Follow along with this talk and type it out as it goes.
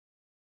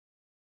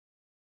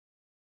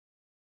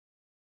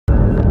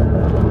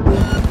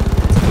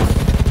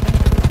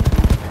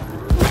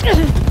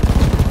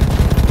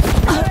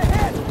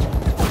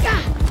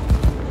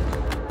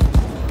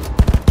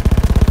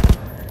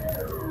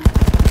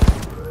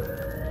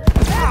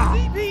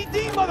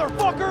CPD,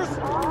 motherfuckers!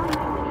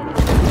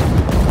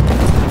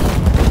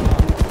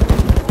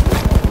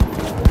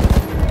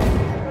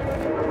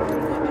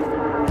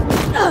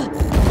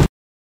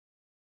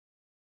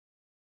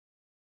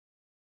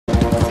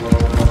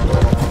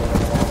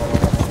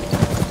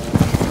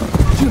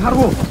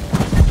 Harbo!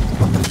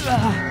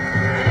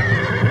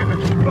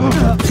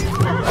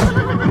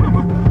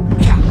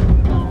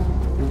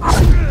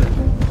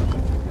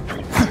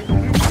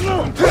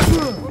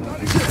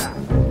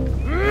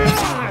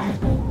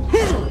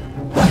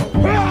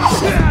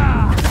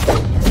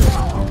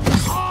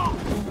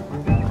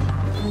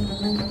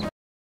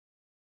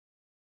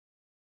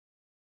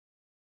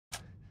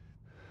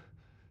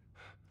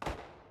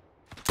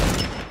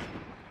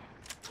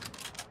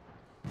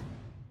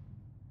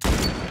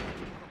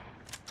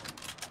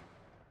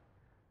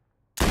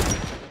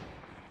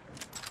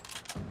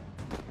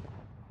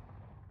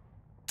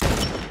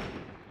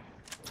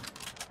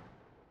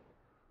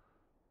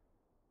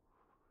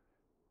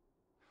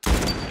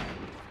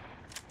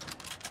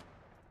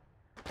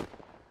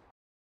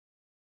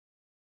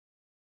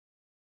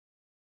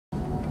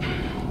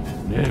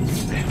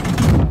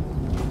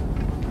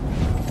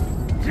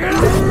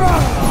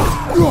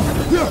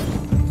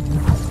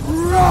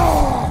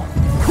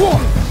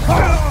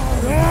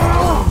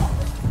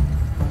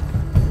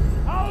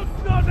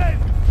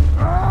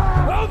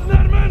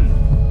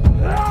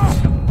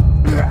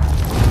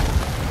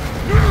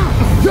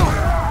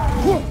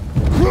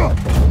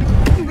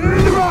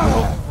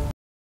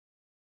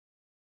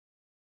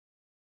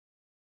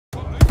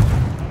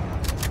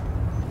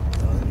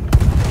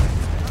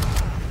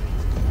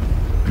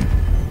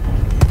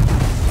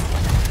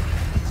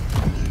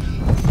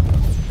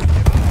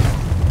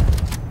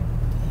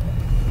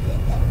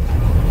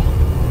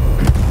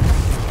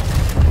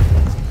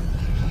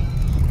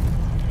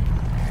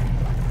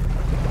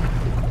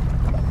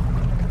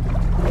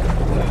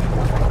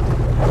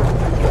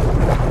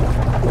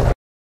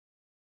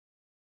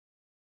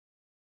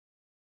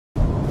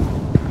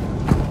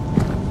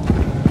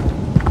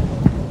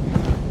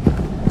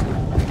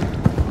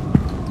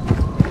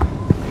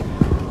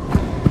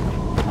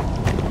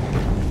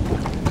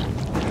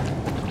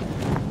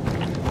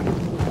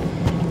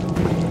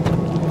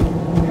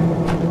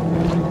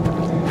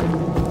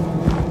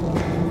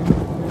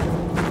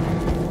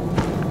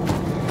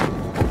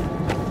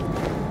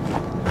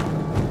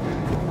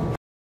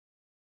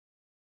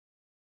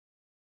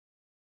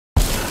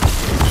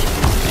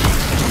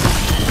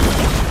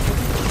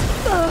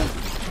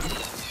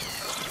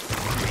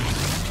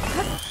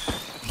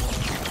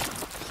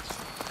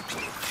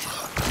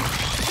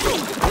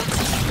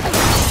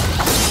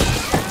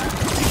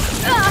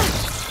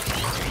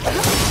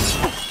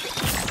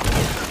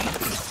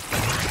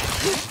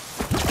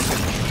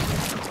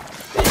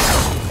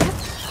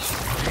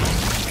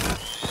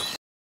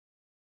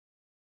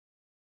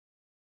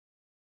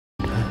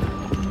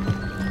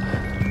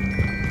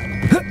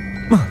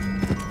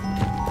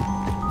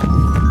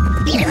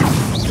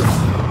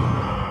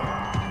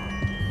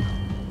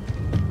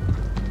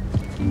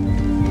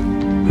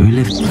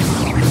 Öyle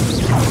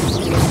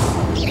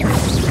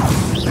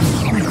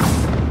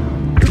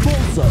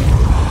Bolsa.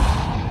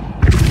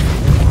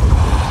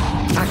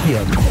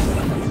 Akıyor.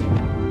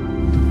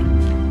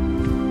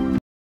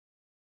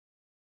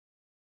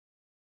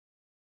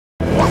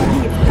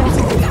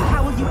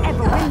 How will you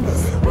ever win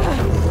this?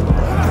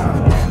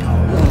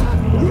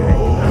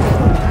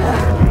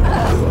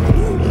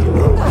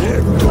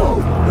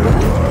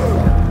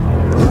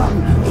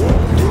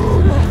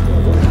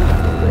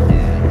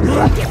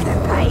 Get the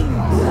pain.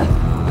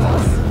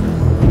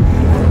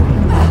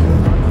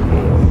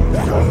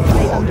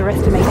 They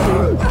underestimate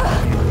you.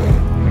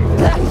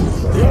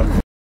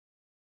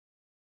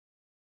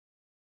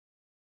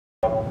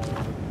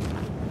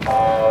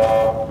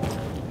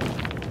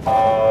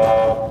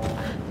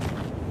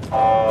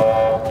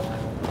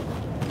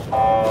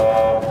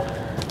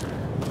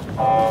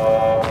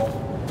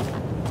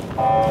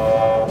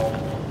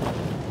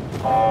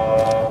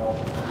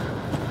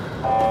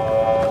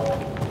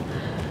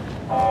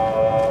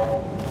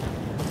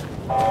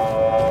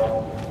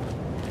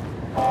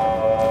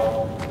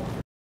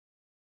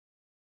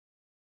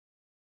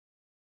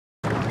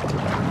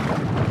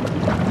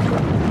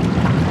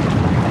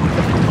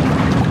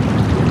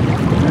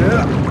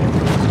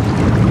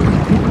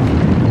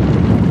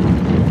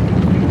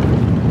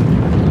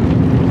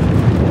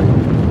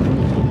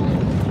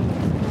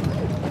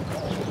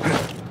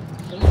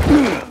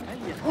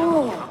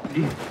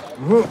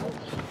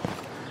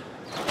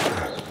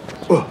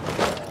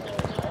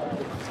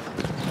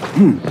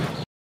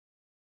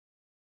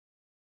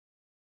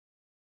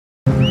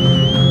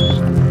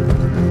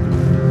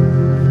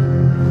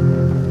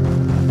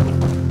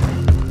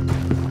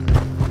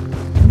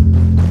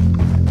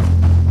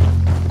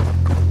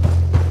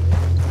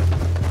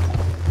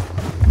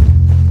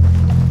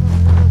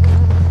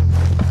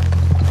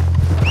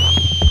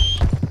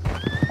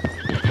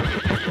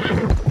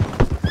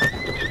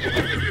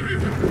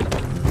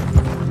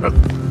 Huh?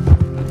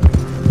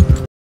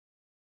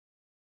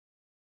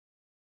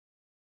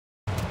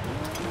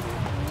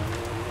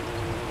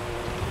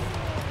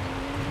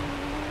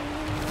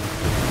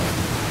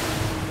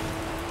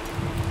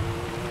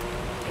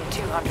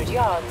 200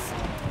 yards,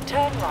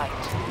 turn right.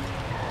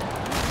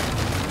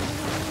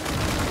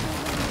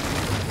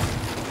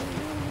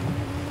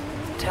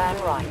 Turn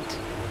right.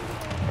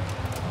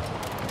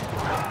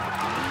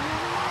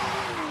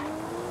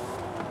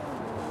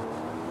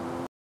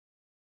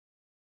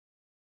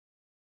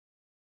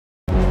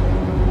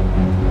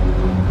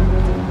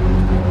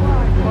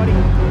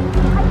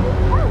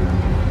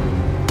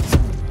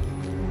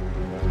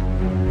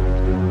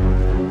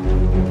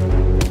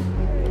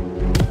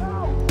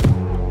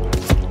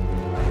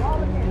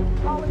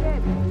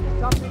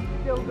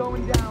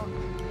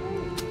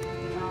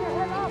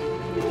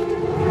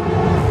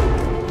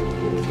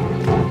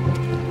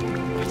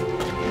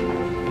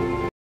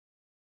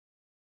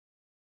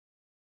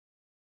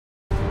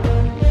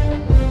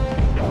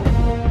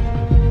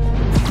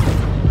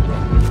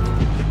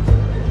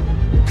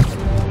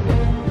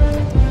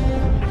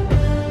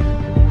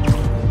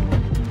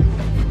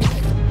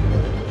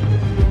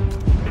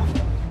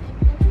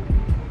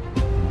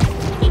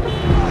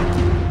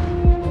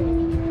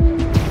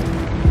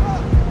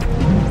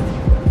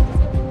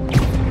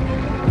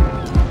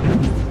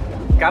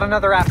 Got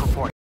another app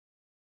report.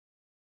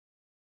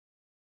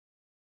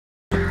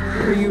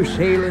 Where are you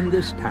sailing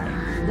this time?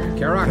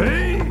 Karak.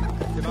 Hey!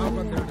 Get out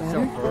there to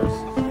sell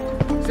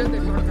first. Said they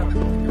marked up.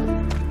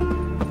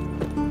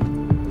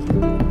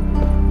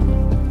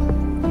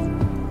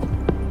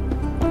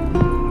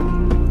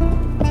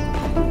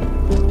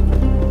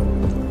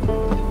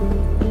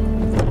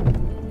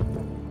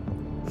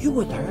 You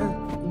were there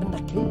in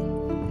the cave.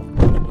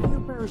 How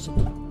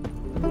embarrassing.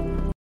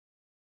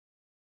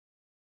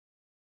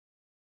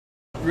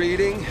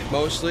 Reading,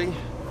 mostly.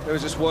 There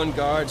was just one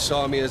guard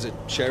saw me as a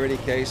charity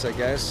case, I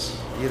guess.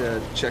 He had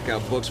to check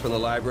out books from the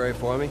library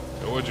for me.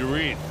 So what'd you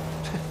read?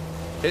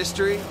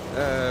 History,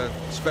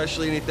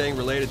 especially anything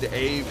related to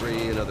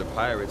Avery and other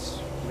pirates.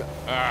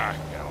 Ah,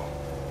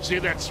 no. See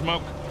that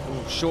smoke?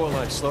 Ooh,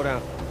 shoreline, slow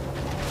down.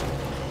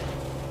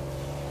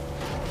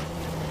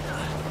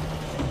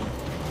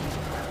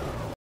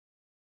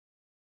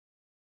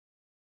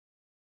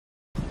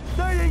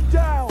 Staying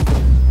down!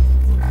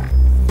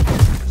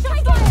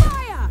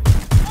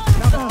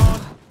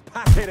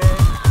 Pack it in!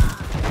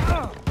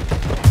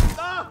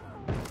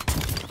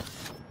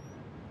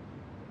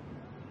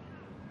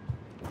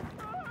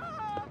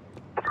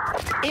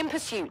 In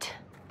pursuit.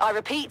 I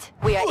repeat,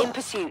 we are in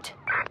pursuit.